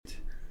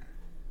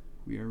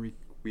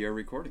We are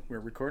recording. We're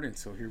recording,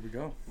 so here we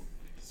go.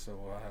 So,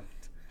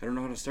 I don't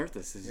know how to start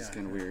this. This is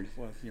kind of weird.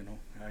 Well,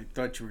 I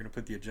thought you were going to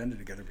put the agenda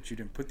together, but you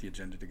didn't put the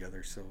agenda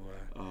together, so...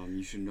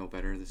 you should know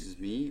better. This is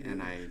me,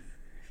 and I...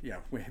 Yeah,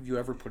 have you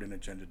ever put an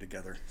agenda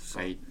together? So,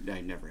 I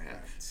never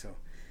have.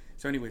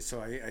 So anyway,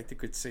 I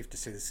think it's safe to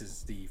say this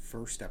is the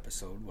first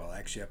episode. Well,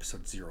 actually,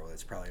 episode 0. I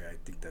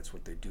think that's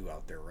what they do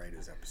out there, right?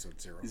 Is episode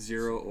 0.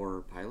 0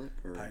 or pilot?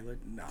 Or pilot?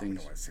 No, I don't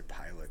want to say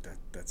pilot.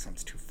 That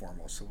sounds too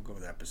formal. So we'll go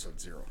with episode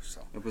 0.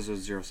 So episode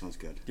 0 sounds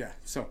good. Yeah.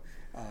 So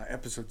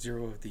episode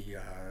 0 of the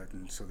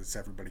so that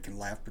everybody can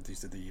laugh. But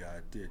these are the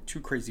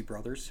two crazy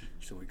brothers.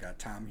 So we got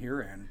Tom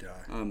here and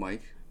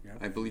Mike. Yeah.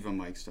 I believe I'm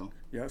Mike still.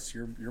 Yes,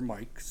 you're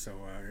Mike. So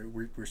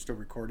we're still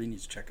recording.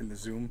 He's checking the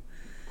Zoom.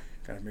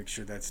 Got to make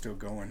sure that's still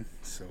going.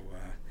 So,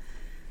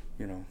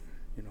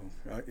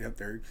 up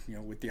there,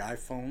 with the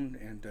iPhone,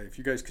 and if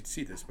you guys could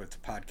see this, but it's a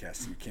podcast,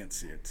 so you can't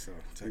see it. So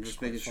it's I'm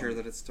just making sure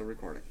that it's still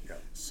recording. Yeah.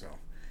 So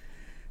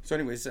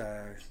anyways,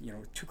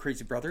 two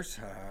crazy brothers.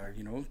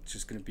 It's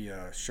just going to be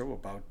a show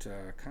about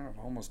kind of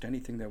almost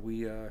anything that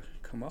we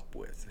come up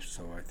with.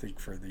 So I think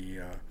for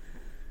the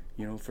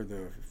for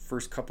the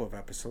first couple of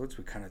episodes,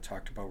 we kind of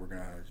talked about we're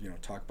gonna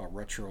talk about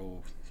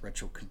retro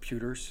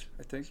computers.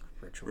 I think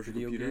retro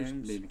video computers,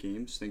 games, maybe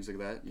games, things like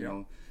that. You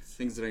know,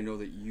 things that I know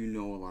that you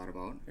know a lot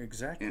about.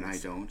 Exactly, and I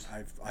don't.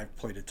 I've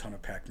played a ton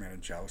of Pac-Man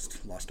and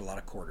Joust. Lost a lot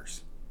of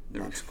quarters,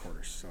 lots of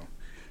quarters. So,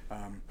 so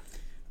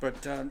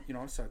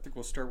I think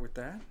we'll start with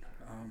that.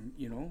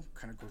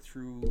 Kind of go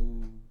through.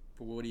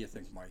 But what do you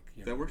think, Mike?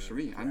 That works for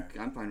me.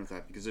 I'm fine with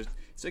that because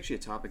it's actually a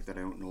topic that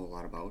I don't know a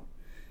lot about.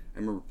 I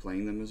remember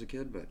playing them as a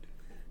kid, but...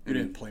 You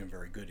didn't play them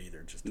very good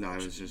either. I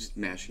was just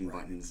mashing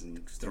buttons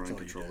and throwing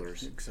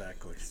controllers.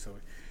 Exactly. So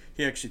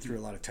he actually threw a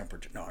lot of temper...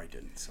 No, I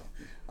didn't. So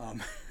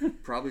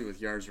Probably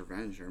with Yars'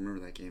 Revenge. I remember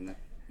that game. That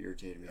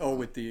irritated me. Oh,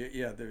 with the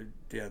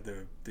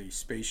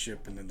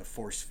spaceship and then the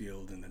force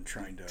field and then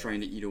trying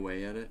to eat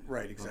away at it.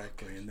 Right,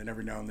 exactly. And then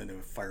every now and then they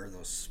would fire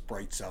those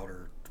sprites out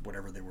or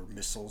whatever they were,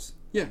 missiles.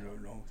 Yeah. I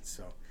don't know.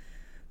 So...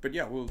 But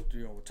yeah, we'll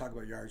talk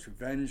about Yars'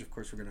 Revenge. Of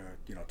course, we're gonna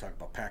talk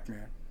about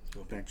Pac-Man.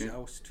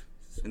 Joust.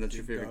 And that's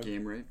your favorite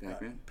game, right?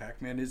 Pac-Man?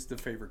 Pac-Man is the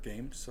favorite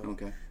game, so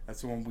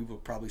that's the one we will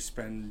probably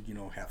spend,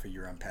 half a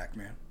year on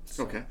Pac-Man.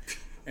 So, okay.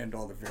 And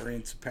all the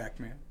variants of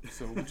Pac-Man.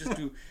 So we'll just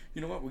do,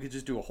 we could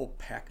just do a whole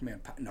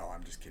Pac-Man... No,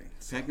 I'm just kidding.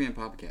 So, Pac-Man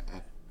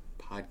podcast.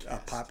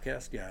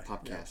 Podcast, yeah.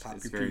 Podcast. Yeah, pop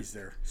it's your peas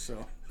there,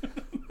 so...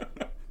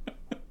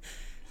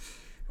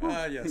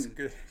 yes,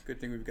 good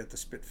thing we've got the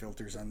spit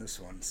filters on this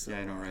one. So,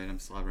 yeah, I know, right? I'm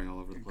slobbering all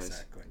over the place.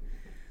 Exactly.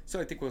 So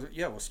I think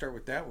we'll start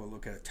with that. We'll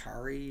look at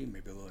Atari,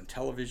 maybe a little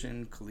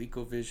Intellivision,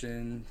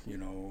 ColecoVision,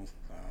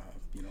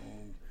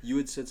 You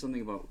had said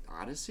something about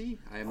Odyssey?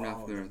 I am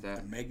not familiar with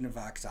that. The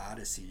Magnavox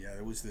Odyssey, yeah.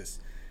 It was this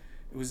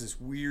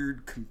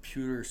weird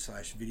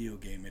computer/video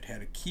game. It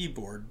had a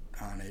keyboard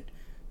on it.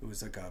 It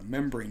was like a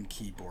membrane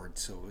keyboard,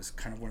 so it was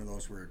kind of one of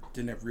those where it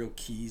didn't have real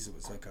keys. It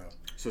was like a...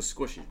 So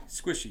squishy.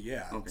 Squishy,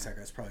 yeah. Okay.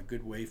 Exactly. That's probably a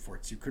good way for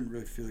it. So you couldn't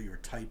really feel you were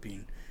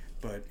typing.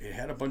 But it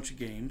had a bunch of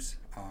games.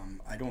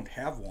 I don't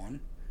have one.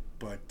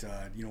 But,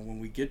 when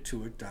we get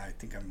to it, I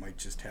think I might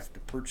just have to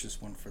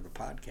purchase one for the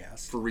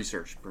podcast. For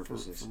research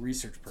purposes. For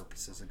research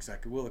purposes,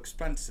 exactly. We'll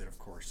expense it, of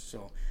course.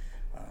 So,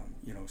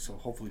 so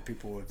hopefully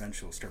people will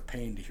eventually start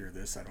paying to hear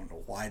this. I don't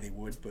know why they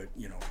would, but,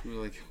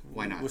 We're like,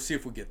 why not? We'll see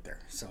if we get there.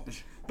 So,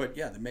 but,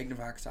 yeah, the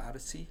Magnavox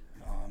Odyssey,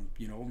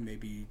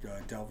 maybe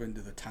delve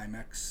into the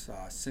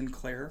Timex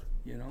Sinclair,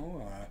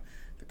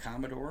 the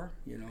Commodore,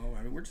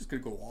 we're just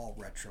going to go all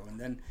retro. And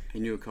then... I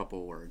knew a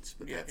couple words,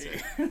 but that's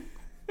it.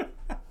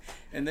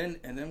 And then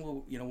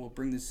we'll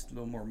bring this a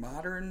little more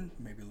modern,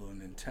 maybe a little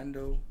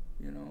Nintendo,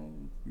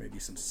 maybe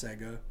some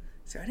Sega.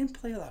 See, I didn't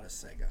play a lot of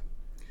Sega,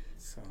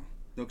 so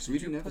no, because we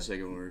didn't have a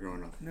Sega when we were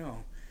growing up.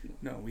 No,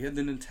 we had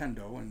the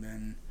Nintendo, and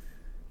then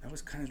that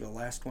was kind of the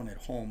last one at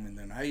home. And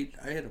then I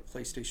had a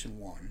PlayStation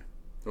 1.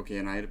 Okay,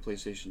 and I had a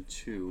PlayStation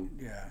 2.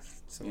 Yeah.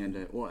 So, and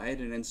I had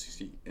an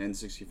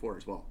N64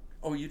 as well.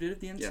 Oh, you did it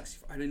the N64? Yeah.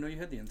 I didn't know you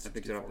had the N64. I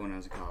picked it up when I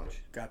was in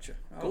college. Gotcha.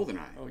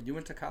 GoldenEye. Oh, you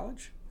went to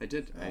college? I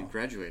did. I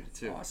graduated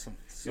too. Awesome.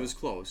 So, it was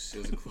close.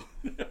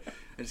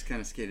 I just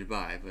kind of skated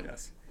by, but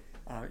yes.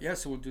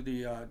 So we'll do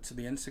the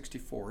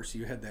N64. So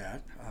you had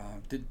that.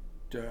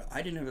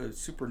 I didn't have a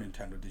Super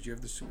Nintendo. Did you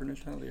have the Super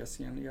Nintendo, the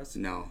SNES?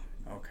 No.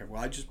 Okay.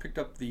 Well, I just picked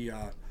up the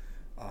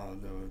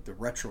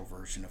retro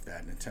version of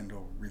that.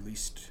 Nintendo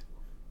released.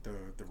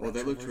 The that looked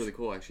version. Really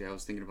cool, actually. I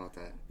was thinking about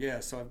that.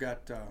 Yeah, so I've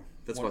got...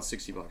 That's about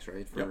 $60,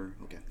 right? Yep.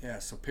 Okay. Yeah,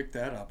 so pick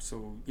that up.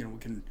 So, we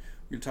can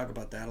talk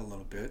about that a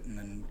little bit, and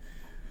then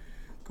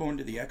go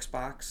into the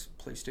Xbox,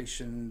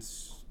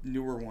 PlayStation's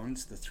newer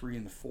ones, the 3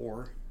 and the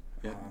 4.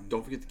 Yeah,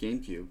 don't forget the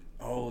GameCube.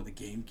 Oh, the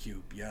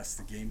GameCube. Yes,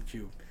 the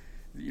GameCube.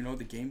 The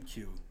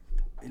GameCube,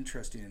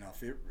 interesting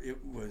enough,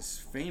 it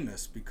was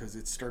famous because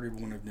it started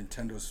one of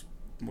Nintendo's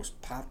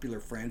most popular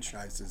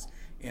franchises,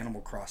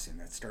 Animal Crossing,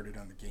 that started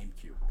on the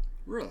GameCube.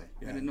 Really?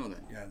 Yeah. I didn't know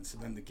that. Yeah, and so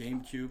then the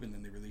GameCube, and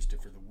then they released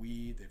it for the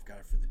Wii. They've got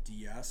it for the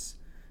DS,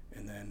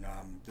 and then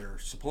they're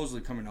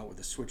supposedly coming out with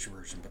a Switch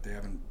version, but they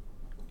haven't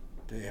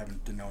they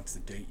haven't announced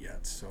the date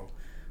yet. So,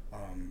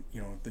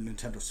 the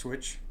Nintendo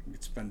Switch, you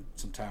could spend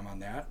some time on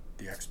that.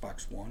 The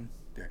Xbox One,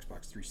 the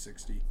Xbox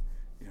 360,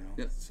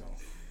 Yep. So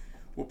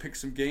we'll pick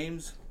some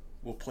games.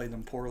 We'll play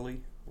them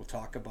poorly. We'll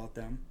talk about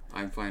them.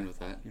 I'm fine with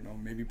that.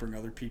 Maybe bring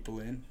other people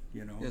in.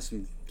 Yeah,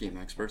 some game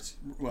experts.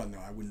 Well, no,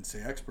 I wouldn't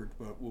say experts,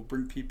 but we'll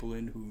bring people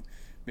in who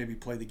maybe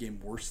play the game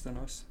worse than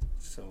us.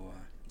 So.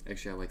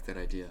 Actually, I like that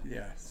idea.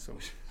 Yeah. So.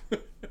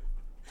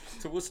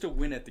 So we'll still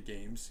win at the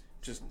games,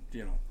 just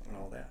and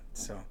all that.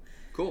 So.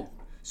 Cool.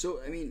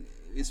 So I mean,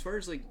 as far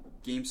as like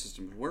game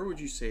systems, where would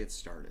you say it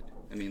started?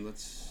 I mean,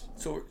 let's.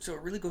 So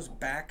it really goes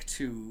back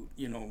to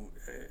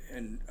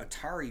and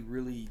Atari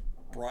really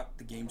brought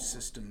the game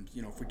system.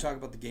 If we talk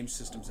about the game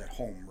systems at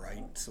home,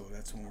 right? So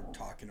that's what we're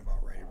talking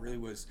about, right? It really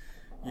was,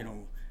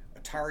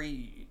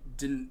 Atari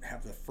didn't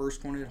have the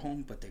first one at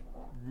home, but they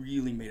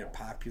really made it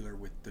popular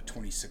with the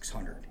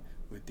 2600,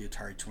 with the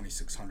Atari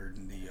 2600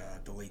 in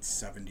the late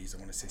 70s. I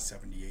want to say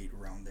 78,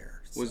 around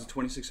there. Was the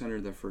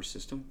 2600 their first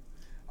system?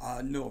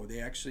 No,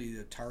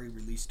 Atari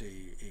released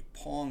a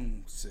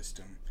Pong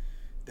system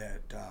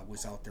that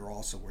was out there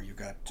also, where you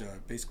got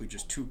basically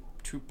just two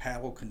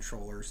paddle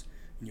controllers,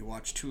 and you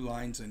watch two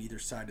lines on either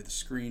side of the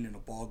screen and a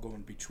ball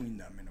going between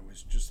them, and it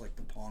was just like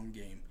the Pong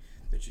game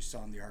that you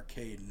saw in the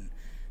arcade. And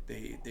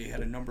they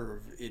had a number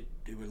of it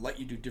would let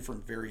you do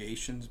different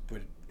variations,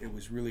 but it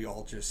was really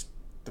all just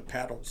the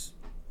paddles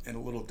and a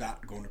little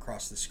dot going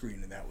across the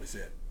screen, and that was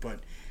it.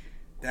 But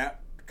that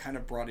kind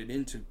of brought it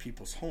into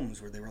people's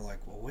homes, where they were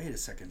like, well, wait a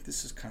second,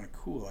 this is kind of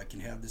cool. I can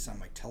have this on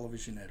my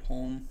television at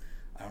home.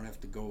 I don't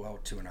have to go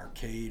out to an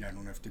arcade. I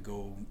don't have to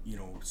go,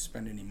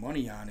 spend any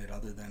money on it,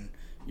 other than,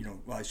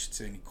 I should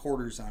say any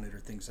quarters on it or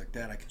things like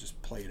that. I can just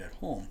play it at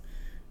home.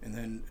 And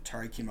then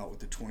Atari came out with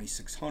the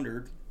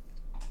 2600,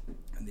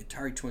 and the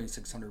Atari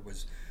 2600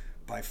 was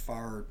by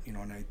far,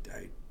 and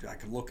I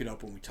could look it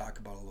up when we talk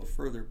about it a little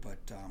further,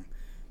 but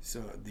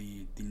so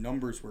the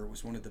numbers were, it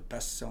was one of the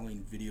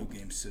best-selling video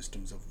game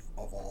systems of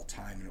all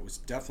time, and it was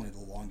definitely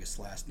the longest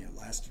lasting. It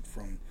lasted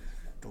from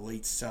the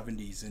late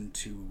 70s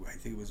into, I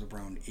think it was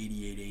around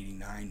 88,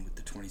 89 with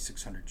the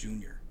 2600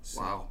 Junior. So,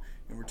 wow.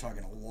 And we're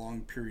talking a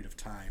long period of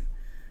time.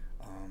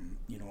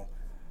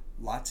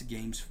 Lots of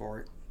games for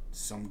it,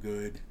 some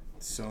good,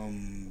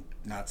 some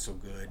not so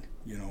good.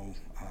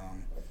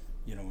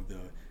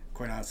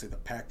 Quite honestly, the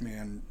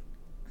Pac-Man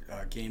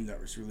game that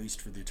was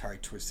released for the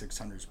Atari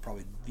 2600 is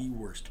probably the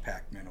worst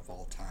Pac-Man of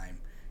all time.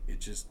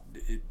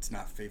 It's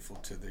not faithful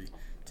to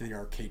the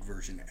arcade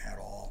version at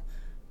all.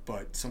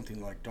 But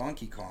something like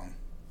Donkey Kong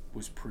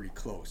was pretty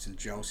close, and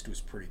Joust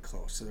was pretty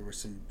close. So there was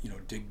some,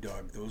 Dig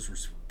Dug, those were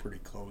pretty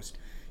close.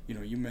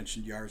 You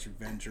mentioned Yar's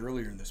Revenge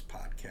earlier in this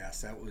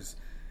podcast. That was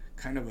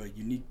kind of a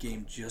unique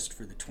game just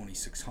for the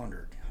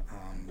 2600.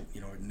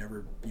 It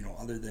never,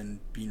 other than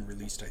being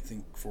released, I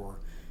think, for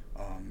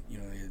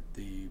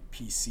the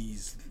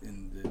PCs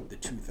in the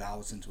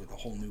 2000s with a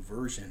whole new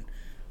version,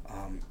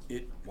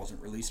 it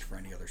wasn't released for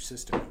any other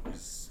system.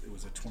 It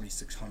was a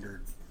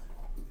 2600,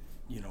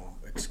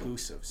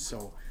 exclusive.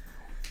 So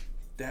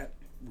that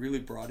really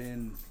brought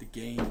in the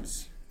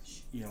games,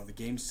 the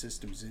game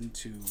systems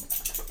into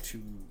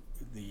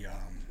the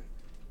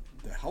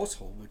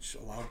household, which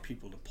allowed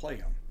people to play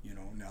them.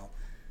 Now,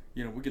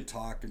 we can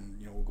talk, and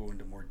we'll go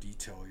into more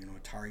detail.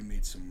 Atari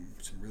made some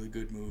really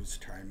good moves.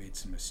 Atari made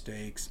some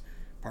mistakes.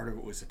 Part of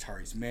it was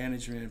Atari's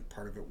management.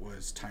 Part of it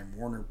was Time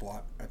Warner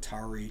bought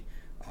Atari.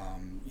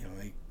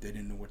 They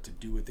didn't know what to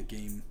do with the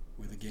game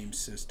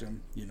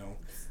system.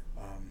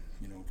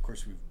 Of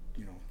course,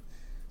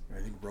 I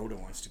think Rhoda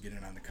wants to get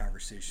in on the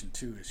conversation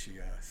too, as she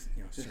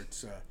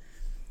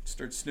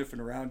starts sniffing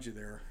around you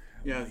there.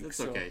 Yeah, that's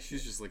okay.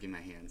 She's just licking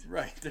my hand.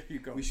 Right, there you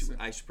go.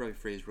 I should probably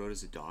phrase Rhoda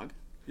as a dog.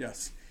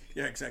 Yes.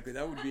 Yeah, exactly.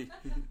 That would be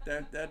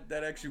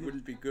that actually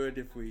wouldn't be good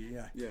if we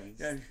left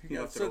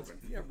it open.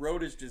 Yeah,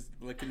 Rhoda's just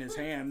licking his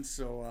hand.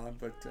 So,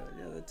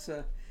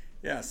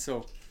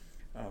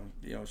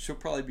 she'll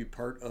probably be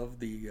part of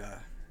the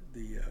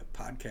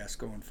podcast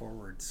going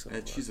forward. So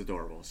she's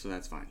adorable, so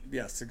that's fine.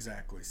 Yes,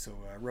 exactly. So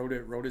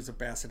Rhoda's a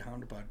Basset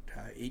Hound, about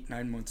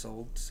 8-9 months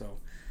old. So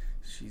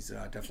she's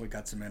definitely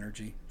got some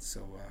energy.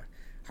 So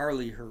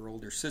Harley, her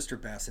older sister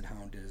Basset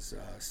Hound, is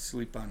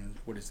asleep on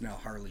what is now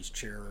Harley's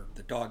chair,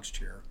 the dog's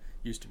chair.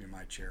 Used to be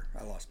my chair.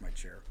 I lost my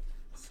chair,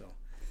 so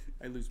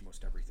I lose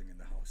most everything in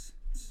the house.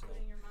 So,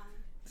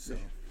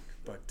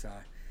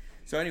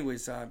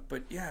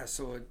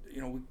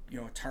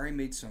 Atari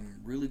made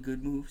some really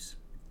good moves.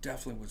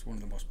 Definitely was one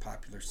of the most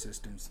popular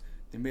systems.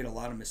 They made a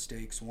lot of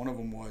mistakes. One of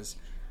them was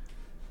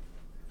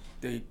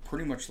they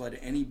pretty much let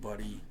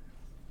anybody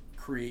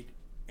create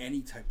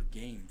any type of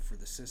game for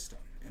the system,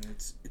 and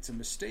it's a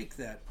mistake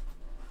that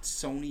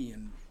Sony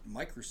and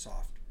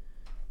Microsoft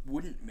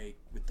wouldn't make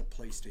with the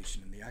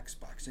PlayStation and the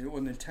Xbox, and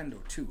Nintendo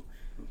too.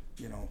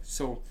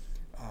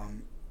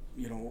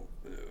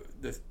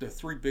 The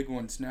three big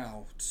ones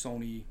now,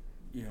 Sony,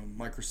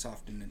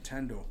 Microsoft, and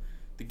Nintendo.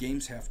 The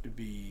games have to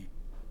be,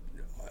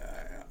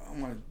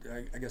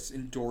 I guess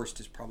endorsed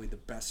is probably the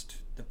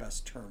best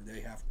term.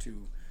 They have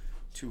to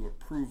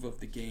approve of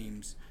the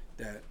games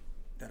that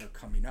that are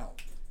coming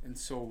out. And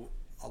so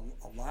a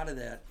lot of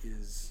that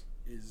is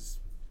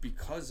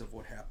because of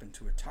what happened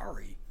to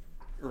Atari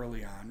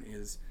early on.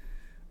 Is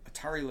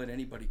Atari let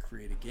anybody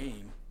create a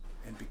game,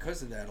 and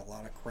because of that, a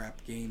lot of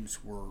crap games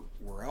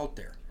were out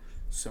there.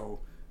 So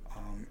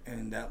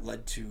and that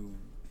led to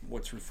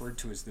what's referred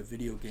to as the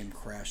video game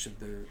crash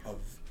of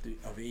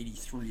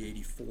 83,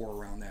 84,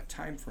 around that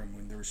time frame,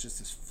 when there was just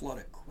this flood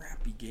of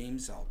crappy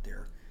games out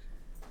there.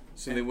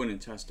 So they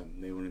wouldn't test them.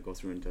 They wouldn't go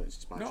through and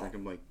spot check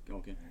them. Like,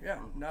 okay. Yeah,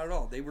 not at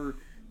all. They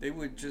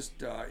would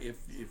just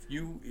if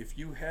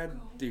you had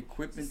the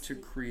equipment to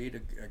create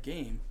a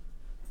game,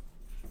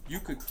 you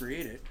could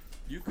create it,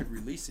 you could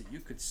release it, you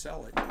could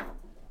sell it,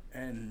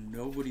 and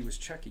nobody was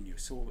checking you.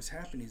 So what was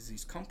happening is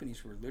these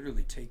companies were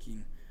literally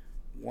taking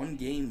one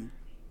game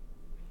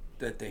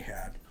that they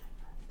had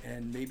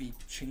and maybe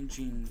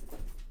changing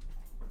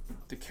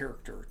the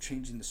character, or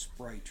changing the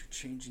sprite, or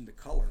changing the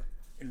color,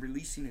 and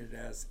releasing it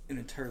as an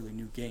entirely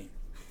new game.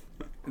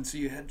 And so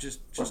you had just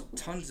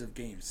tons of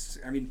games.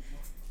 I mean,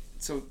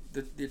 so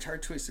the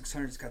Atari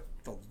 2600's got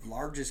the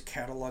largest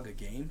catalog of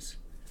games,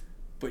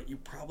 but you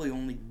probably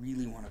only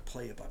really want to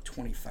play about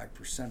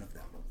 25% of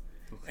them.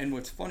 And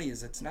what's funny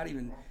is it's not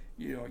even,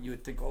 you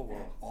would think, oh,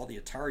 well, all the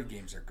Atari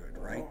games are good,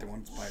 right? The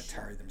ones by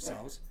Atari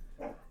themselves.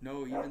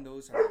 No, even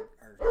those are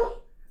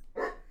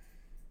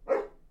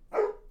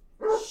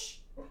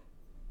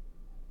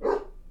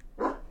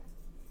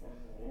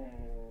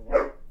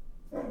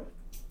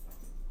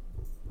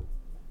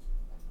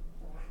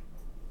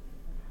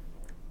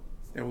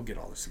Yeah, we'll get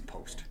all this in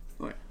post.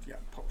 Okay. Yeah,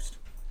 post.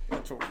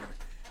 That's what we're going to.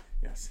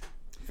 Yes.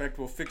 In fact,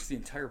 we'll fix the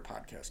entire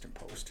podcast in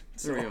post.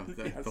 There we go.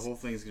 Yes. The whole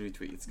thing is going to be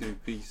tweaked. It's going to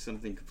be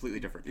something completely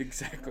different.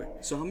 Exactly.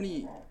 So how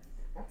many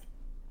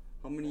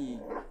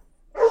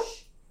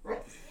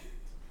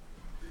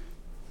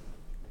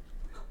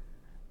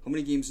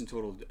games in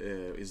total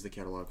is the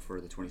catalog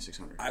for the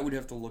 2600? I would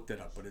have to look that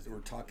up, but we're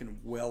talking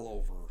well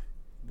over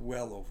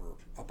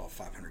about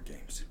 500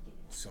 games.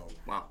 So,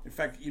 wow. In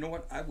fact, you know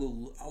what?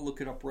 I'll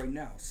look it up right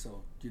now.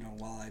 So,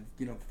 while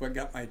if I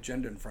got my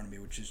agenda in front of me,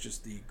 which is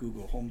just the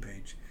Google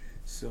homepage.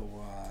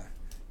 So,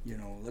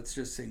 let's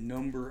just say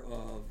number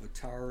of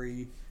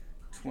Atari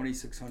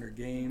 2600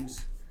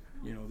 games.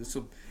 This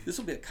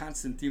will be a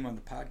constant theme on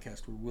the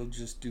podcast where we'll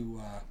just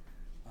do,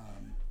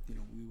 we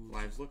will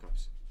live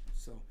lookups.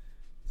 So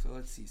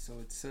let's see. So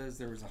it says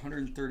there was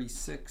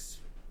 136,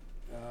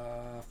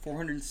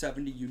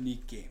 470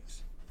 unique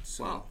games.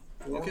 So wow.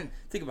 Okay.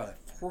 Think about it.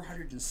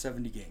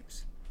 470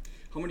 games.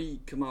 How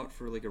many come out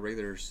for like a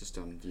regular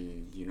system? Do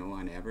you know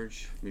on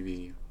average?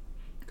 Maybe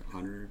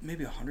 100?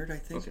 Maybe 100, I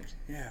think. Okay.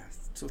 Yeah.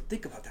 So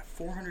think about that.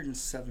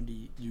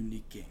 470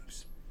 unique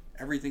games.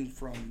 Everything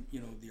from,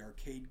 the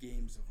arcade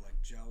games of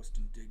like Joust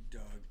and Dig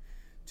Dug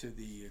to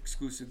the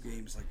exclusive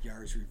games like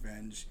Yars'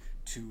 Revenge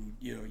to,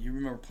 you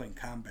remember playing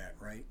Combat,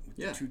 right? With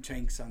the two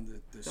tanks on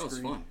the screen. That was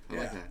fun. I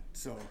like that.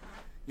 So,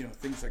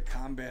 things like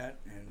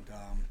Combat and,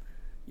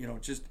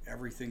 just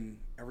everything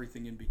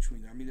in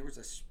between. I mean, there was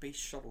a space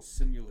shuttle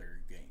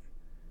simulator game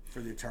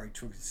for the Atari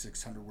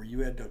 2600 where you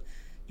had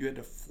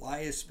to fly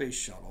a space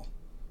shuttle,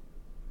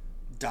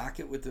 dock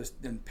it with this,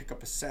 then pick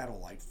up a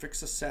satellite,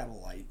 fix a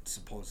satellite,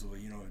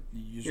 supposedly,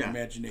 use your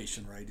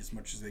imagination, right, as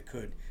much as they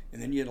could,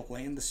 and then you had to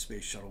land the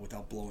space shuttle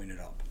without blowing it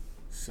up.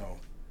 So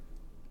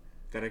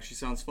that actually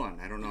sounds fun.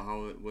 I don't know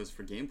how it was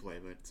for gameplay,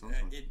 but it sounds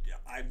fun.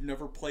 I've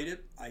never played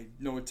it. I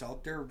know it's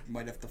out there.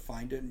 Might have to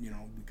find it. We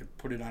could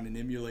put it on an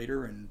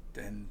emulator and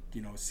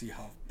see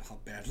how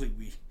badly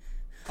we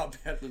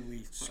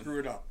screw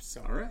it up.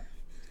 So all right.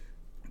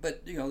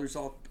 But there's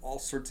all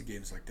sorts of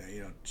games like that.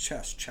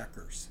 Chess,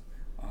 checkers.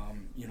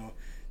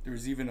 There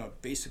was even a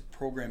basic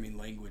programming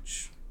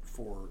language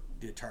for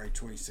the Atari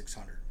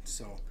 2600.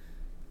 So,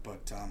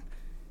 but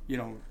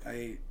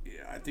I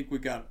think we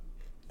got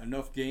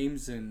enough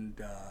games, and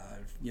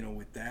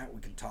with that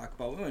we can talk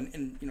about,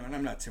 and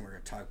I'm not saying we're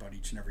going to talk about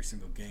each and every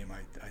single game.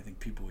 I think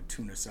people would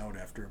tune us out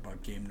after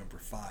about game number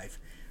 5.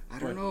 I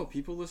don't know.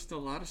 People listen to a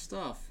lot of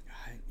stuff.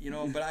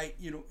 But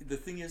the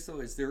thing is though,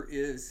 is there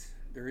is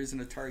an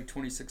Atari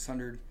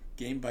 2600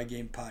 game by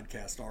game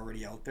podcast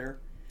already out there.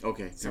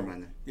 Okay, so, never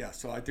mind then. Yeah,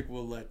 so I think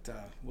we'll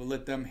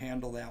let them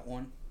handle that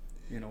one.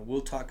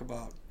 We'll talk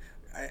about.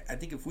 I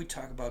think if we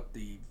talk about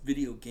the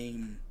video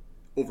game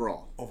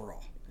overall,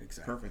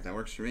 exactly. Perfect. That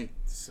works for me.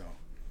 So,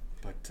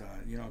 but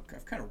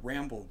I've kind of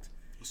rambled.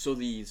 So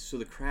the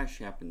crash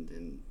happened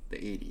in the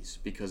 80s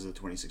because of the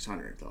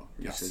 2600, though.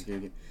 Yes.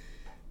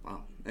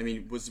 Wow. I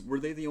mean, were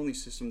they the only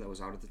system that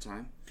was out at the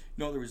time?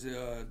 No, there was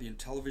the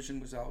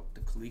Intellivision was out, the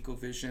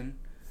ColecoVision.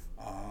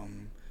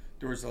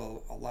 There was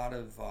a lot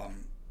of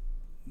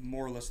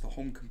more or less the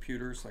home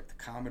computers like the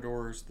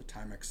Commodores, the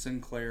Timex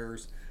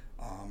Sinclairs.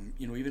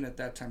 Even at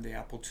that time, the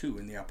Apple II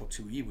and the Apple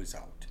IIe was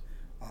out,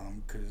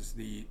 because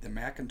the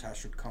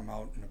Macintosh would come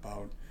out in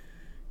about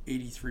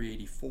 83,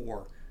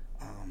 84.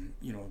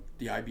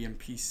 The IBM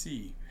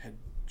PC had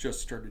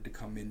just started to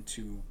come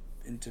into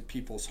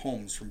people's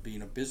homes from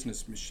being a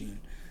business machine.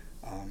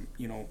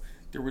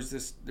 There was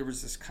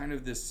this kind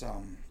of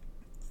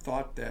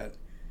thought that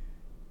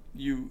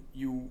you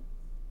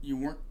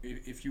weren't,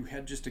 if you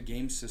had just a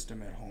game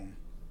system at home,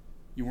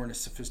 you weren't a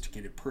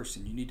sophisticated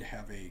person. You need to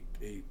have a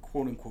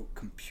quote unquote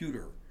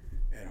computer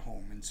at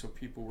home, and so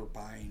people were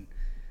buying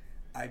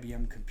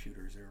IBM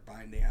computers, they were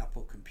buying the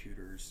Apple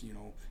computers,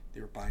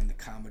 they were buying the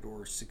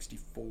Commodore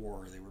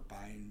 64, they were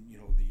buying,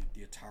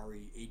 the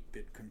Atari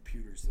 8-bit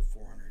computers, the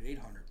 400,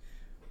 800,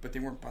 but they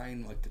weren't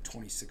buying like the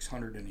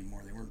 2600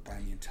 anymore. They weren't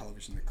buying the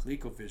Intellivision, the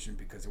ColecoVision,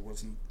 because it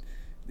wasn't,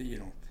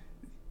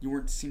 you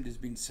weren't seen as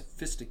being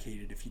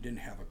sophisticated if you didn't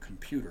have a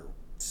computer.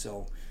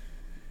 So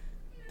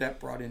that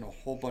brought in a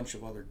whole bunch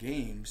of other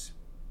games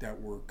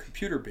that were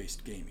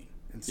computer-based gaming.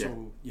 And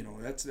so,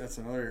 that's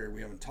another area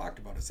we haven't talked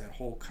about, is that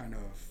whole kind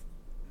of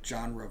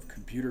genre of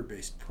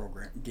computer-based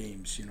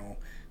games,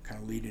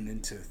 kind of leading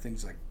into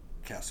things like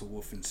Castle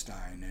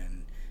Wolfenstein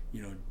and,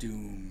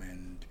 Doom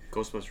and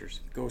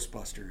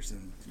Ghostbusters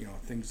and,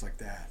 things like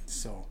that.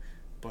 So,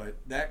 but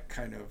that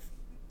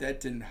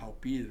didn't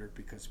help either,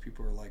 because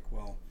people were like,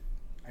 well,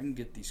 I can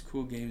get these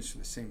cool games for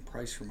the same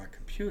price for my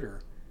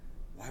computer.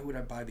 Why would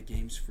I buy the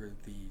games for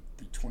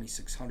the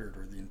 2600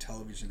 or the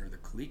Intellivision or the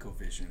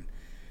ColecoVision?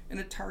 And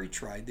Atari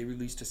tried. They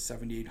released a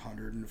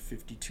 7800 and a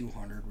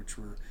 5200, which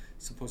were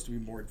supposed to be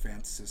more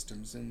advanced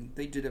systems, and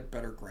they did it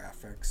better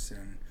graphics.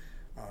 And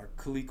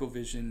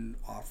ColecoVision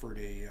offered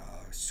a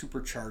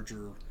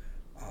supercharger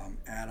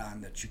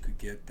add-on that you could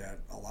get that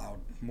allowed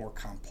more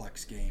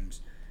complex games.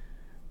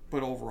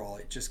 But overall,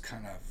 it just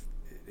kind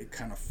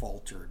of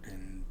faltered,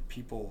 and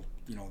people,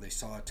 they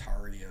saw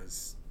Atari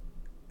as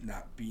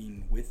not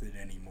being with it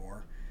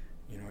anymore.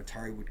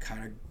 Atari would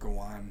kind of go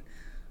on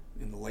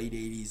in the late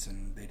 80s,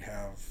 and they'd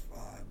have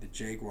the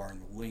Jaguar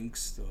and the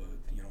Lynx, the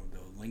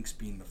Lynx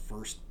being the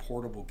first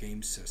portable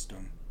game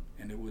system,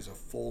 and it was a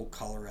full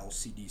color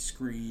LCD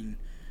screen.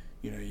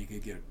 You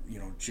could get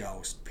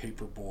Joust,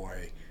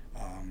 Paperboy,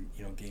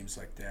 games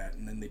like that.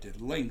 And then they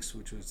did Lynx,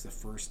 which was the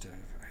first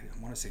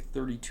I want to say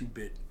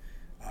 32-bit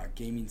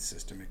gaming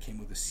system. It came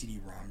with a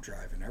CD-ROM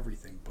drive and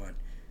everything, but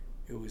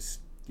it was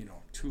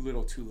too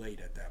little too late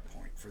at that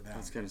point for them.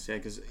 That's kind of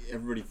sad, because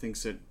everybody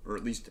thinks that, or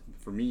at least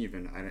for me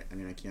even, I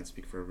mean, I can't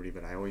speak for everybody,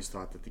 but I always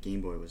thought that the Game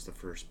Boy was the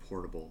first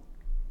portable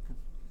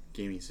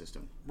gaming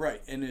system.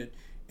 Right, and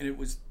it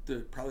was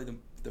probably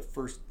the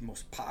first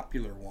most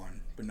popular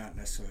one, but not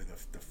necessarily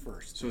the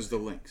first. So it was the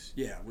Lynx.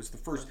 Yeah, it was the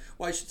first.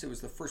 Well, I should say it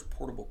was the first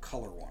portable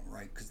color one,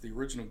 right? Because the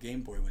original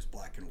Game Boy was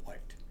black and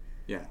white.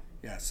 Yeah.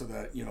 Yeah. So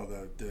the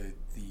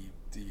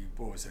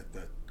what was it,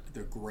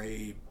 the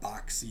gray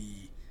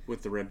boxy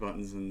with the red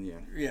buttons and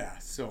yeah.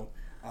 So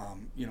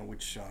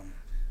which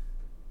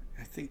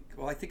I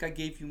think I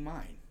gave you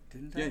mine,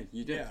 didn't I? Yeah,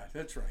 you did. Yeah,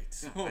 that's right.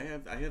 So yeah,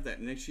 I have that,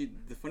 and actually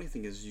the funny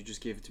thing is you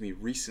just gave it to me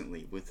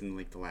recently, within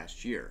like the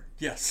last year.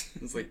 Yes.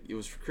 It's like it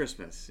was for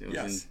Christmas. It was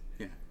yes.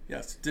 Yeah.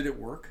 Yes. Did it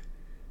work?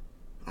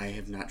 I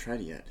have not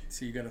tried it yet.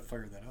 So you got to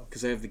figure that out.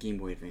 Because I have the Game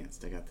Boy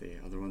Advanced. I got the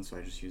other one, so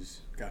I just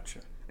use. Gotcha.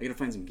 I got to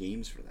find some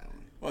games for that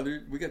one. Well,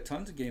 we got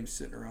tons of games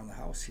sitting around the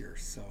house here,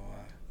 so.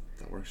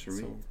 That works for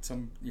me. So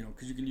some,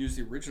 because you can use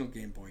the original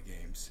Game Boy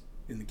games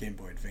in the Game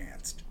Boy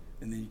Advanced,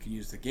 and then you can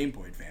use the Game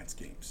Boy Advance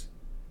games.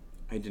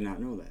 I did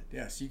not know that.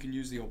 Yeah, so you can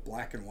use the old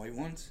black and white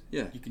ones.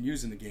 Yeah. You can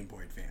use in the Game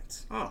Boy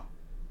Advance. Oh.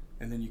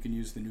 And then you can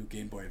use the new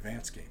Game Boy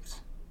Advance games.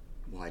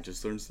 Well, I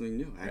just learned something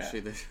new.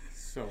 Actually, yeah.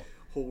 The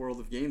whole world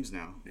of games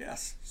now.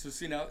 Yes. So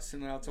see now it's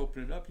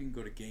opened it up. You can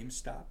go to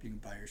GameStop. You can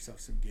buy yourself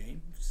some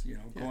games.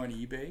 Go on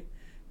eBay.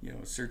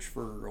 Search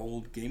for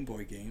old Game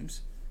Boy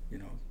games.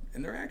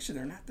 And they're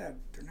not that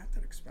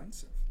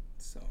expensive.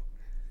 So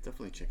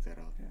definitely check that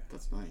out. Yeah.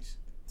 That's nice.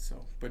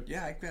 So, but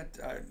yeah, I got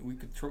we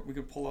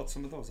could pull out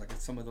some of those. I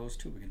got some of those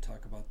too. We can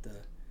talk about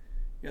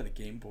the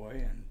Game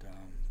Boy and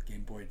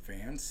Game Boy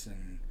Advance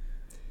and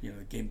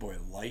the Game Boy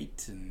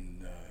Light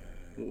and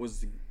what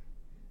was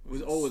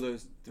was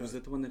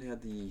that the one that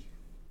had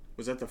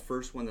was that the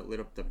first one that lit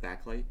up the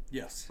backlight?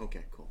 Yes.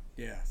 Okay, cool.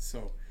 Yeah.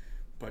 So,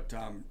 but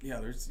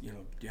there's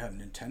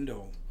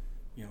Nintendo.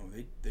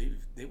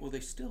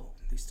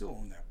 They still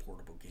own that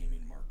portable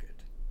gaming market.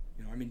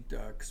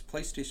 Because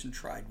PlayStation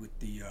tried with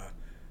the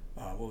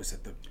what was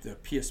it, the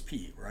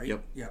PSP, right?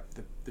 Yep. Yeah,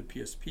 the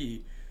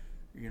PSP,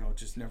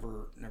 just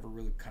never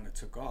really kind of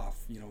took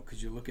off.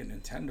 Because you look at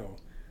Nintendo,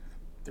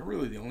 they're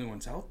really the only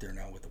ones out there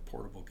now with a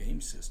portable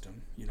game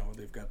system.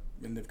 They've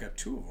got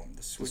two of them,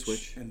 the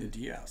Switch and the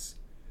DS.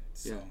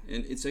 So. Yeah,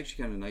 and it's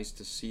actually kind of nice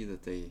to see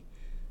that they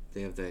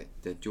have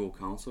that dual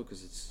console,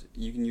 because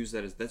you can use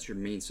that that's your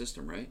main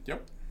system, right?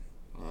 Yep.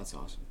 Oh, that's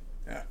awesome.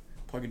 Yeah,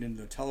 plug it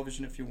into the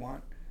television if you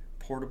want,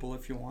 portable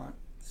if you want.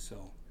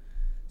 So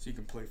you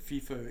can play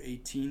FIFA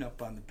 18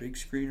 up on the big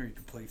screen, or you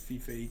can play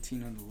FIFA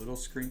 18 on the little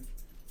screen.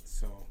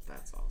 So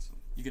that's awesome.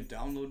 You can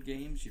download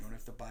games. You don't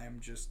have to buy them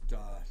just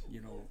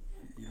you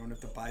don't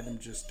have to buy them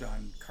just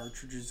on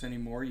cartridges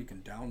anymore. You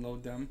can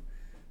download them.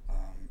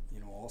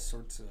 All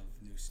sorts of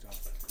new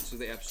stuff. So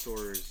the App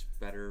Store is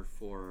better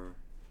or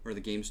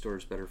the Game Store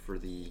is better for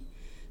the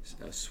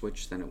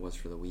Switch than it was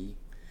for the Wii?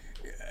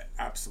 Yeah,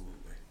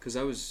 absolutely. Because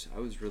I was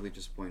really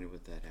disappointed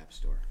with that App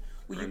Store.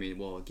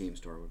 Well, a game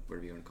store,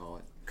 whatever you want to call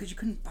it. Because you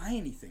couldn't buy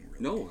anything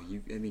really. No,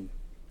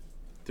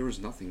 there was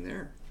nothing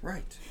there.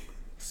 Right.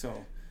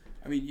 So,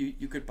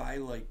 you could buy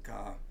like,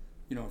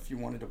 if you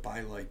wanted to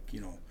buy like,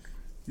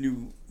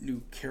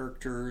 new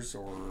characters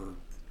or,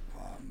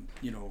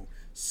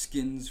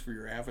 skins for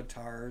your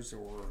avatars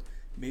or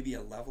maybe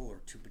a level or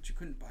two, but you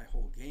couldn't buy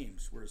whole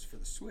games. Whereas for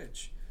the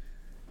Switch,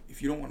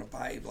 if you don't want to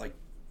buy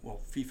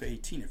FIFA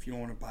 18, if you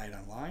don't want to buy it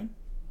online,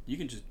 you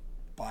can just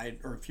buy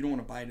it, or if you don't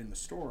want to buy it in the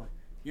store,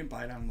 you can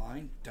buy it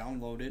online,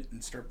 download it,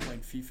 and start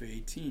playing FIFA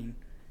 18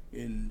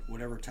 in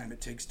whatever time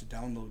it takes to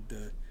download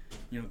the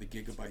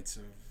gigabytes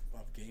of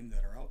game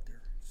that are out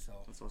there. So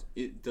that's awesome.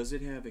 Does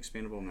it have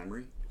expandable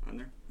memory on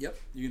there? Yep,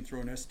 you can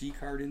throw an SD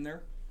card in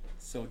there.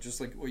 So just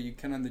like you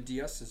can on the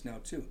DSs now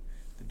too.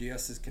 The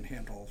DSs can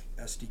handle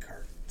SD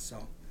card.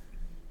 So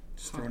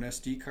just throw an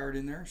SD card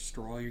in there,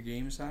 store all your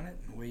games on it,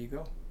 and away you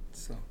go.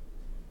 So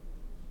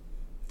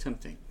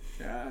tempting.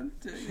 Yeah,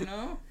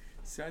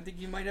 So I think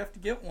you might have to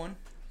get one.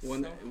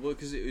 Well,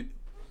 because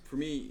for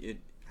me,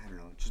 I don't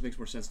know. It just makes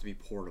more sense to be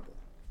portable.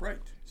 Right.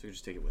 So you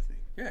just take it with me.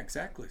 Yeah,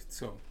 exactly.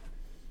 So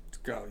it's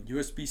got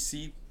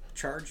USB-C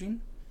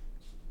charging.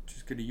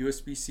 Just get a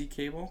USB-C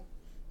cable,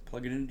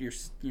 plug it into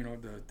your,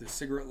 the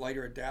cigarette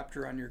lighter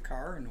adapter on your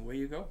car, and away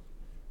you go.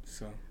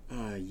 So.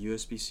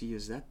 USB-C,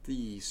 is that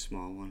the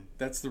small one?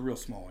 That's the real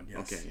small one.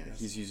 Yes. Okay. Yeah. Yes.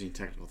 He's using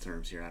technical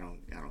terms here. I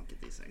don't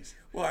get these things.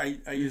 Well,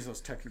 I use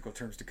those technical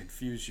terms to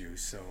confuse you.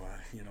 So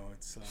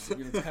it's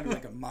kind of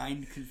like a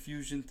mind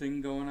confusion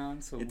thing going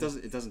on. So it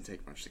doesn't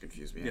take much to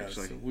confuse me. Yeah.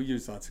 Actually. So we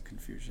use lots of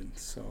confusion.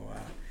 So,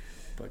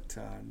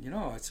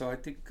 so I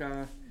think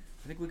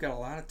we got a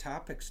lot of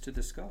topics to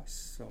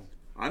discuss. So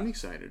I'm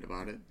excited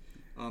about it.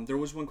 There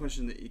was one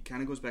question that it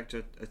kind of goes back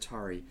to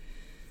Atari,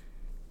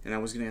 and I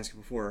was going to ask you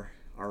before.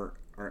 Are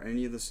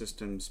any of the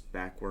systems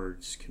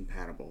backwards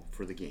compatible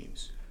for the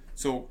games?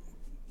 So,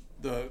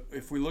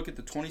 if we look at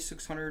the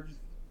 2600,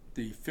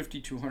 the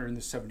 5200, and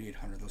the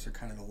 7800, those are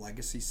kind of the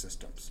legacy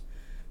systems.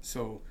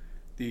 So,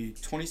 the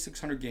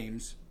 2600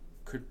 games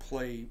could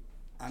play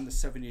on the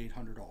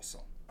 7800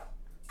 also.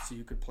 So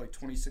you could play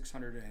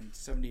 2600 and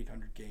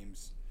 7800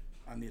 games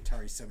on the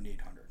Atari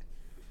 7800.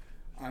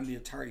 On the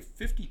Atari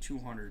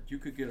 5200, you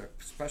could get a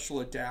special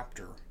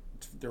adapter.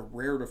 They're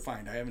rare to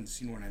find. I haven't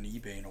seen one on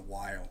eBay in a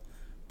while.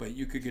 But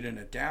you could get an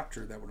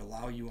adapter that would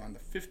allow you on the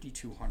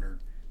 5200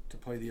 to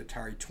play the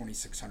Atari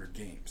 2600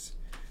 games.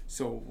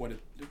 So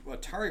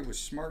Atari was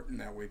smart in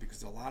that way,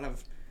 because a lot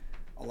of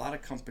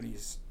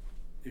companies,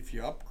 if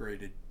you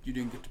upgraded, you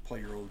didn't get to play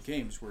your old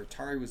games. Where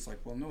Atari was like,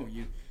 well, no,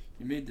 you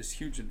made this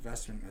huge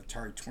investment in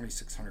Atari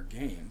 2600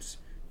 games,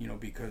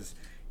 because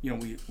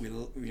we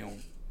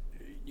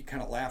you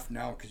kind of laugh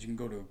now because you can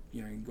go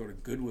to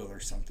Goodwill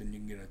or something, you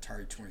can get an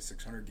Atari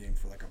 2600 game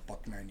for like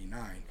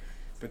 $1.99.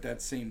 But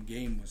that same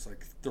game was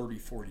like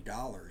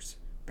 $30-$40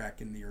 back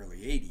in the early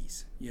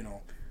 80s,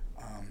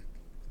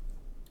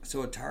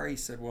 So Atari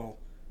said, well,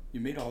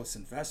 you made all this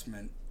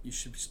investment, you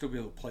should still be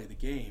able to play the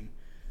game.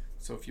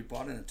 So if you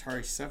bought an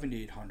Atari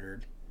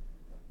 7800,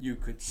 you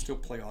could still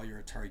play all your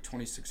Atari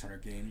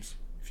 2600 games.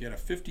 If you had a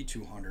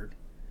 5200,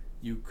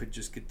 you could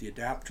just get the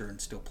adapter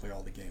and still play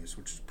all the games,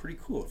 which is pretty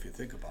cool if you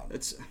think about it.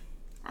 It's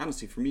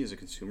honestly, for me as a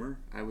consumer,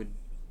 I would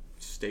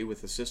stay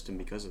with the system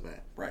because of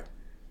that. Right.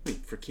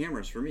 For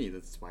cameras, for me,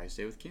 that's why I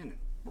stay with Canon.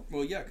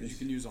 Well, yeah, because you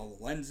can use all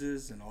the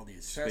lenses and all the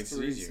accessories.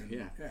 Makes it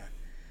easier, yeah.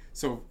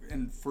 So,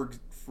 and for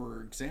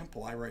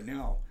example, right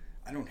now,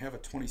 I don't have a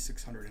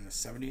 2600 and a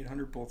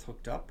 7800 both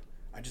hooked up.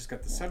 I just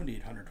got the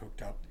 7800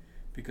 hooked up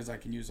because I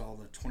can use all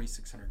the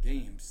 2600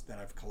 games that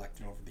I've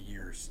collected over the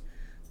years,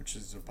 which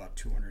is about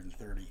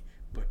 230.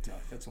 But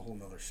that's a whole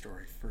nother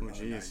story for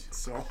another night.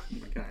 So, oh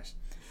my gosh.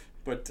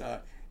 But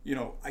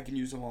I can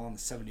use them all on the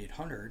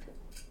 7800.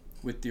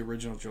 With the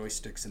original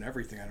joysticks and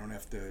everything, I don't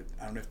have to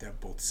have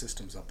both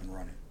systems up and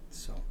running.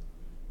 So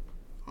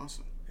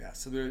awesome. Yeah.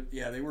 So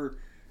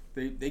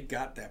they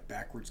got that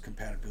backwards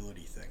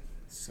compatibility thing.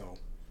 So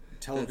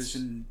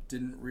television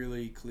didn't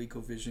really,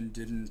 ColecoVision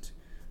didn't.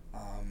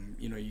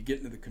 You get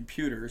into the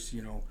computers.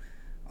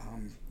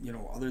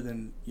 Other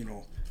than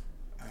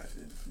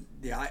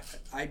the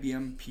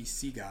IBM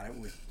PC got it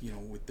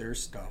with their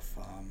stuff.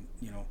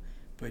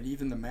 But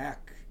even the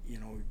Mac,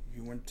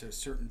 you went to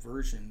certain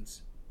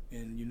versions,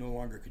 and you no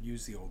longer could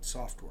use the old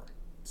software.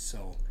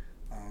 So,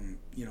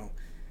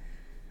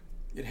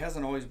 it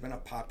hasn't always been a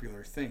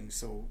popular thing.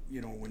 So,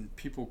 when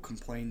people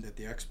complained that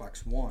the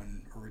Xbox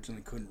One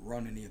originally couldn't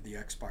run any of the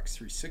Xbox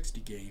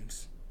 360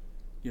 games,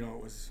 it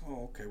was,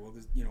 oh, okay, well,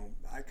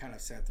 I kind of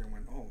sat there and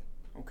went, oh,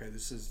 okay,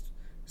 this is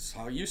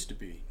how it used to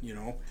be,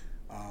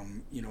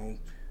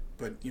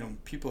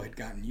 but, people had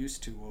gotten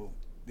used to, well,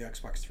 the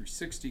Xbox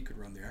 360 could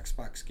run the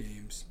Xbox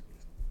games.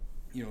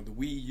 The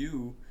Wii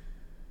U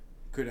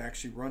could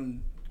actually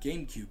run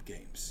GameCube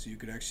games. So you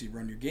could actually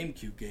run your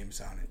GameCube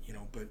games on it,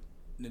 but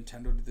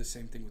Nintendo did the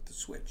same thing with the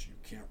Switch. You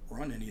can't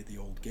run any of the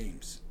old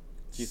games.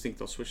 Do you think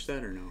they'll switch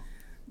that or no?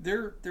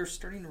 They're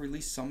starting to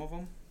release some of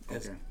them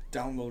as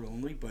download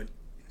only, but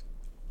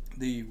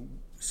the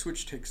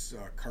Switch takes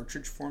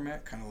cartridge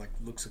format, kind of like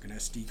looks like an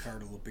SD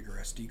card, a little bigger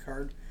SD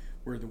card,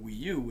 where the Wii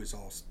U is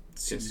all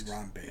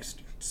CD-ROM based.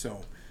 Yeah.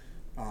 So,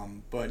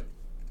 but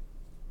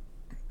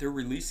they're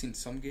releasing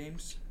some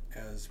games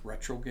as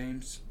retro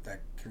games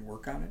that can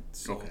work on it.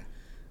 So, okay.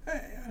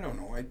 I don't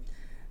know.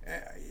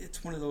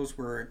 It's one of those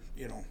where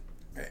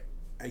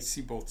I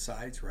see both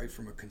sides, right?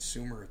 From a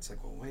consumer, it's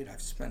like, well, wait,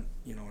 I've spent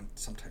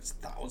sometimes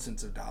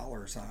thousands of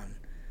dollars on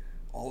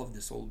all of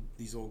these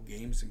old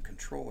games and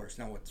controllers.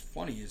 Now, what's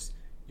funny is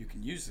you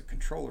can use the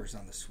controllers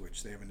on the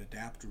Switch. They have an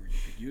adapter where you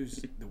could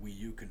use the Wii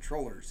U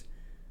controllers.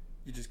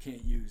 You just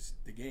can't use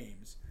the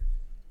games.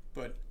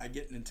 But I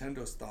get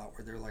Nintendo's thought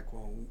where they're like,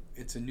 well,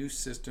 it's a new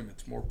system.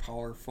 It's more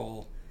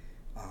powerful.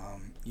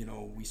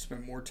 We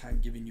spent more time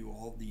giving you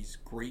all these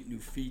great new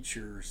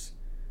features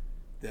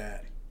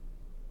that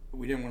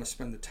we didn't want to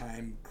spend the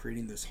time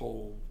creating this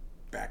whole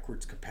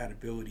backwards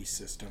compatibility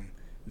system.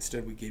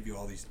 Instead, we gave you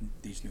all these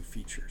new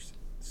features.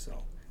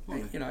 So,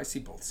 I see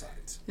both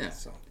sides. Yeah.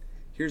 So,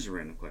 here's a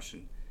random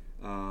question.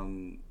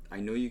 I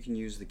know you can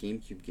use the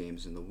GameCube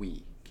games in the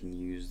Wii. Can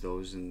you use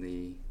those in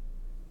the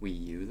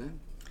Wii U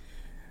then?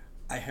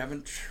 I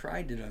haven't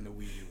tried it on the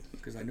Wii U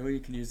because I know you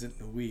can use it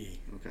in the Wii.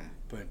 Okay.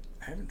 But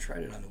I haven't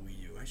tried it on the Wii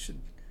U. I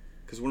should.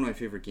 Because one of my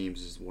favorite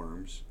games is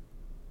Worms,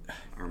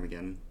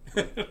 Armageddon.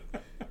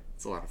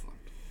 It's a lot of fun.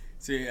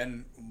 See,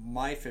 and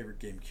my favorite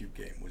GameCube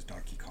game was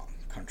Donkey Kong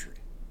Country,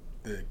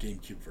 the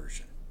GameCube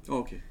version. Oh,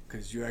 okay.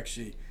 Because you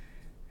actually,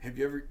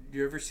 do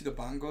you ever see the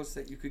bongos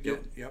that you could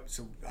get? Yep.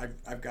 So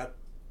I've got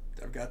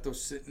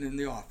those sitting in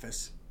the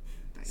office.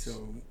 Nice.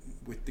 So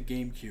with the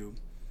GameCube,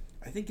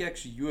 I think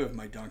actually you have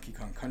my Donkey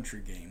Kong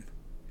Country game.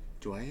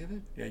 Do I have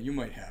it? Yeah, you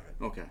might have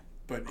it. Okay.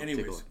 But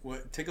anyways,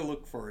 take a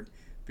look for it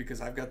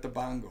because I've got the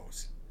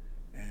bongos,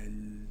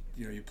 and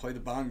you play the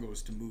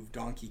bongos to move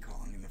Donkey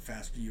Kong, and the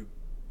faster you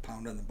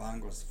pound on the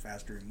bongos, the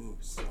faster he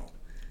moves. So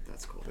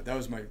that's cool. But that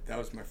was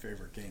my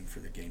favorite game for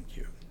the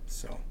GameCube.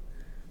 So,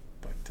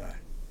 but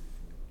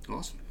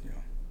awesome.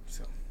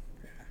 So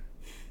yeah.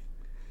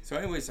 So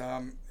anyways,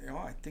 I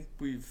think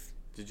we've.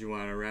 Did you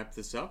want to wrap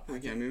this up?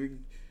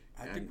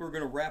 I think we're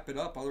going to wrap it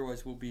up.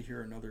 Otherwise, we'll be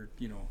here another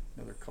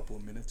couple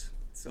of minutes.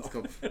 So. Let's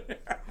go.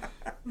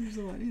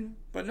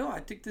 But no,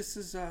 I think this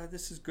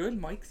is good,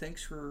 Mike.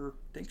 Thanks for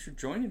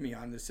joining me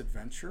on this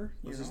adventure.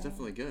 This is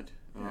definitely good.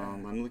 Yeah.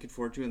 I'm looking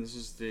forward to it. And this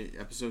is the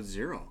episode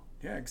 0.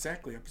 Yeah,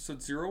 exactly.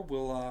 Episode 0.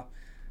 We'll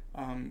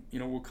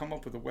come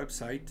up with a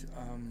website.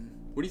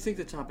 What do you think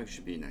the topic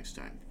should be next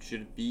time?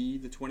 Should it be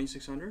the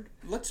 2600?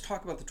 Let's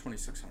talk about the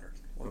 2600.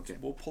 Okay.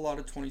 We'll pull out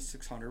a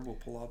 2600. We'll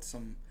pull out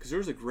some. Because there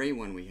was a gray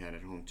one we had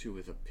at home too,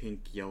 with a pink,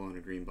 yellow, and a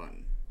green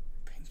button.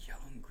 Pink,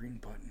 yellow, and green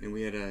button. And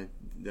we had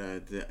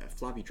the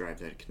floppy drive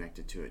that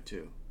connected to it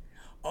too.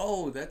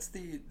 Oh, that's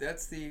the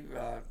XE,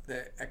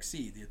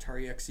 the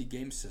Atari XE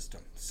game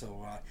system.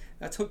 So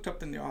that's hooked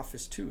up in the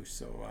office too.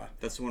 So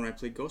that's the one I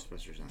played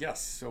Ghostbusters on.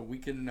 Yes. So we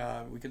can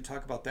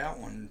talk about that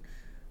one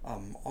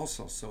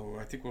also. So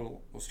I think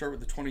we'll start with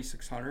the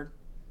 2600.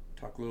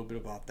 Talk a little bit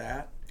about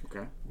that.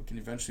 Okay. We can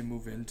eventually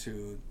move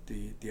into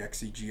the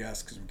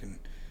XEGS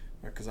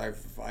because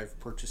I've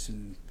purchased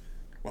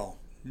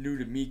new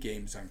to me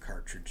games on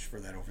cartridge for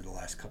that over the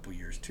last couple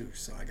years too.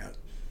 So I got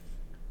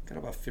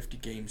about 50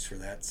 games for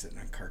that sitting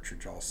on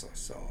cartridge also.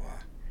 So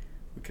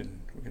we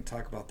can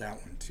talk about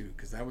that one too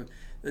because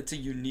that's a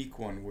unique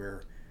one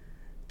where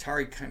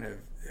Atari kind of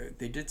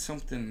they did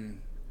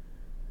something.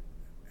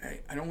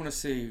 I don't want to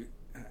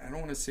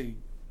say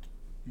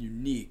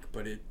unique,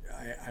 but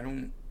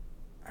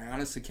I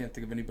honestly can't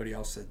think of anybody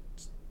else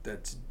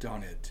that's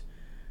done it.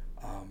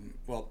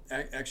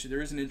 Actually,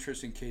 there is an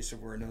interesting case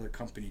of where another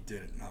company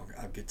did it, and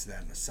I'll get to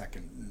that in a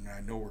second. And I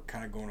know we're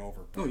kind of going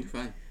over. But, you're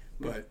fine.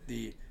 But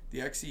the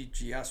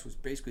XEGS was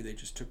basically they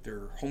just took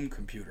their home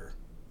computer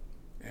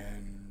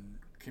and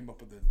came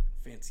up with a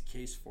fancy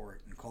case for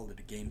it and called it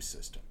a game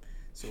system.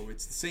 So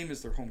it's the same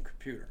as their home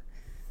computer.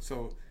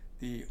 So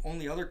the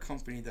only other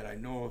company that I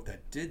know of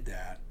that did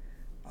that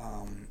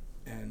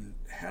and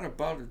had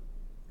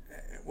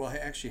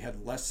actually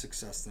had less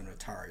success than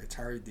Atari.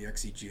 Atari, the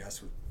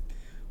XEGS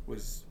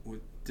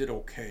did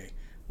okay.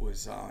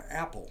 Was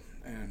Apple,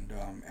 and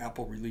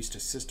Apple released a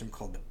system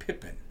called the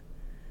Pippin,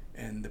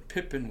 and the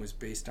Pippin was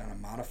based on a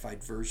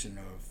modified version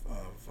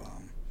of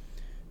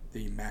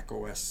the Mac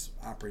OS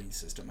operating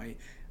system. I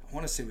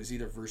want to say it was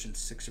either version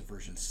 6 or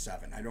version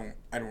 7. I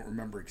don't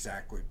remember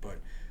exactly, but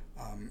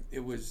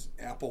it was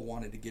Apple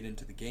wanted to get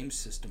into the game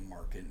system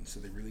market, and so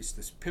they released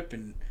this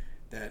Pippin.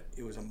 That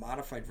it was a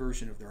modified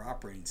version of their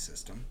operating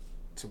system,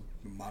 so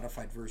a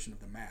modified version of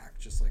the Mac,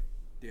 just like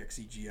the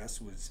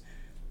XEGS was,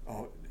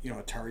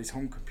 Atari's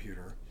home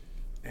computer.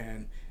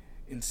 And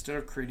instead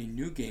of creating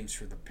new games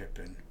for the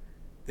Pippin,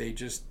 they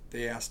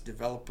asked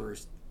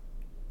developers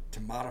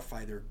to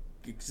modify their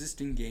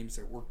existing games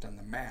that worked on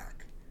the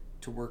Mac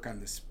to work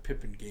on this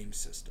Pippin game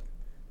system.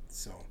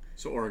 So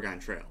Oregon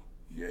Trail.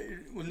 Yeah.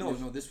 Well,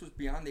 no. This was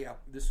beyond the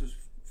Apple. This was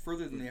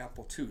further than the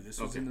Apple II. This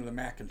was into the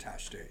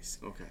Macintosh days.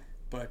 Okay.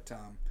 But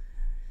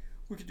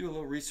We could do a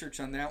little research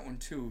on that one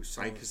too.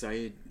 So Because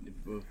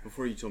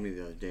before you told me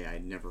the other day,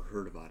 I'd never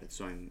heard about it,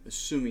 so I'm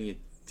assuming it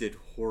did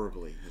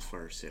horribly as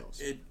far as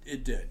sales.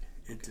 It did.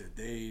 It did.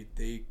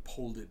 They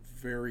pulled it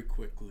very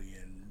quickly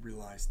and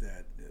realized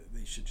that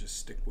they should just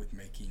stick with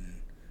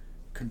making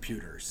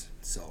computers.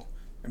 So,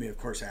 I mean, of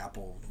course,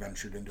 Apple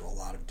ventured into a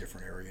lot of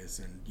different areas,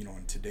 and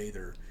and today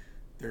they're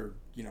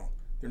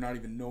they're not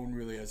even known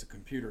really as a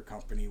computer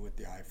company with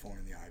the iPhone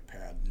and the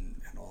iPad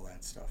and all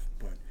that stuff.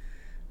 But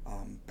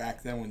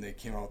back then when they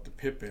came out with the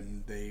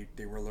Pippin,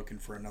 they were looking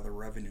for another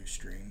revenue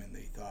stream, and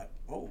they thought,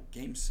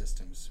 game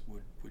systems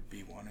would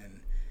be one, and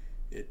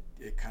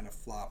it kind of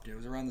flopped. It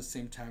was around the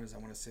same time as I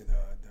want to say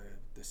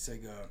the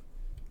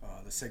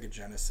Sega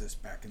Genesis,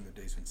 back in the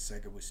days when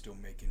Sega was still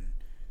making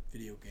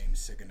video games.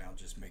 Sega now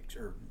just makes,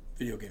 or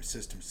video game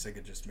systems.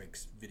 Sega just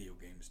makes video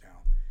games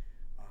now.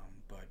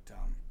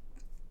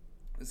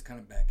 It's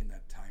kind of back in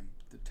that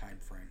the time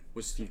frame.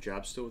 Was Steve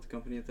Jobs still with the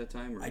company at that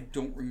time? Or? I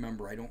don't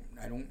remember. I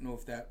don't know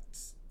if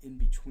that's in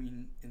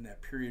between in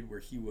that period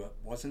where he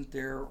wasn't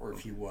there, or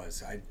if he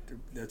was.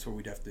 That's where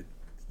we'd have to look.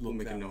 We'll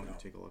make that a note one and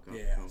up. take a look up.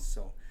 Yeah.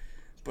 So,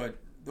 but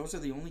those are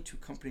the only two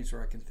companies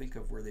where I can think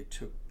of where they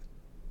took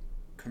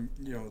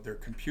their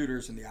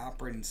computers and the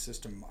operating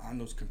system on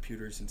those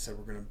computers and said,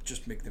 we're going to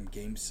just make them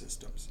game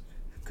systems.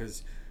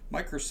 Because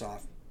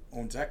Microsoft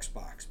owns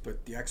Xbox,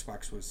 but the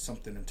Xbox was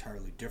something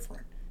entirely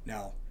different.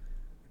 Now,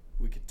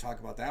 we could talk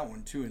about that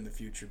one too in the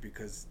future,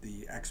 because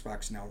the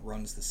Xbox now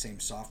runs the same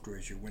software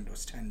as your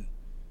Windows 10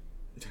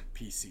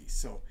 PC.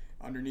 So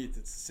underneath,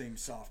 it's the same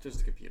software.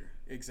 Just a computer.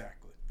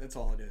 Exactly. That's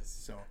all it is.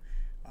 So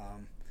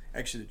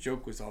actually, the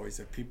joke was always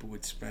that people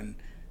would spend,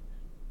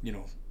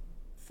 $400,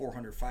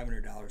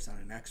 $500 on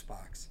an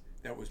Xbox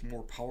that was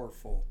more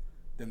powerful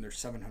than their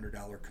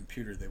 $700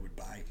 computer they would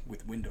buy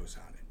with Windows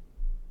on it.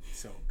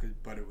 So,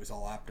 but it was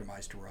all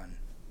optimized to run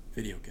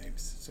video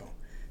games. So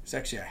there's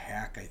actually a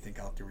hack, I think,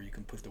 out there where you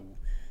can put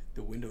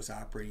the Windows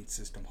operating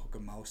system, hook a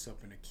mouse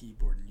up and a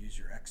keyboard, and use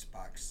your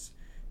Xbox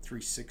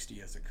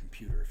 360 as a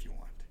computer if you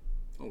want.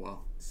 Oh wow!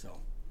 So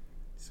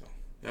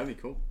that'd be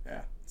cool.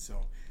 Yeah.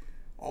 So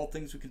all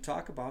things we can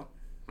talk about.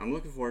 I'm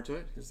looking forward to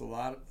it. There's a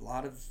lot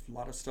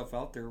of stuff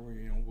out there where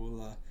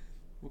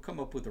we'll come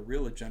up with a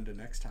real agenda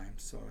next time.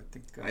 So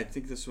I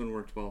think this one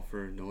worked well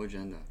for no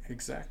agenda.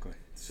 Exactly.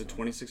 So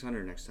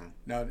 2600 next time.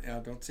 Now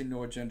don't say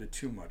no agenda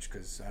too much,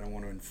 because I don't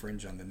want to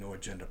infringe on the No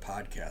Agenda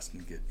podcast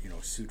and get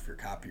sued for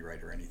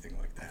copyright or anything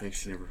like that. I've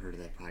actually never heard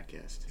of that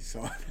podcast.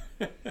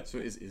 So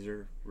is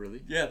there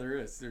really? Yeah, there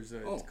is. It's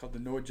called the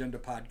No Agenda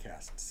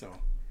podcast. So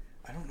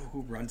I don't know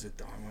who runs it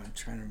though. I'm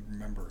trying to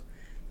remember,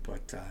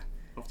 but.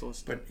 Off the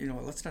list. But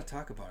let's not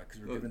talk about it,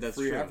 because we're giving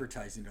free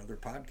advertising to other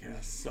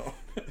podcasts. So,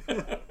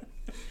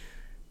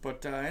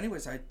 but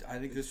anyways, I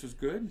think this was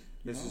good.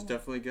 This was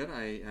definitely good.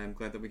 I'm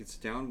glad that we could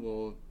sit down.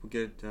 We'll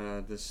get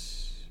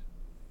this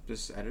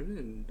edited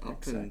and up.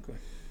 Exactly.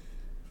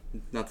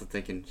 And not that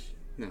they can.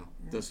 No,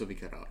 this will be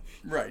cut out.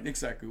 Right.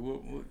 Exactly.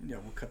 We'll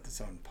cut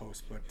this out in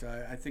post. But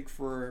I think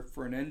for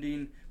an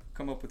ending,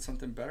 come up with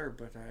something better.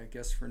 But I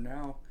guess for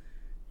now,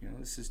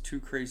 this is Two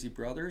Crazy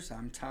Brothers.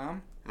 I'm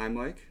Tom. I'm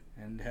Mike.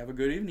 And have a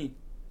good evening.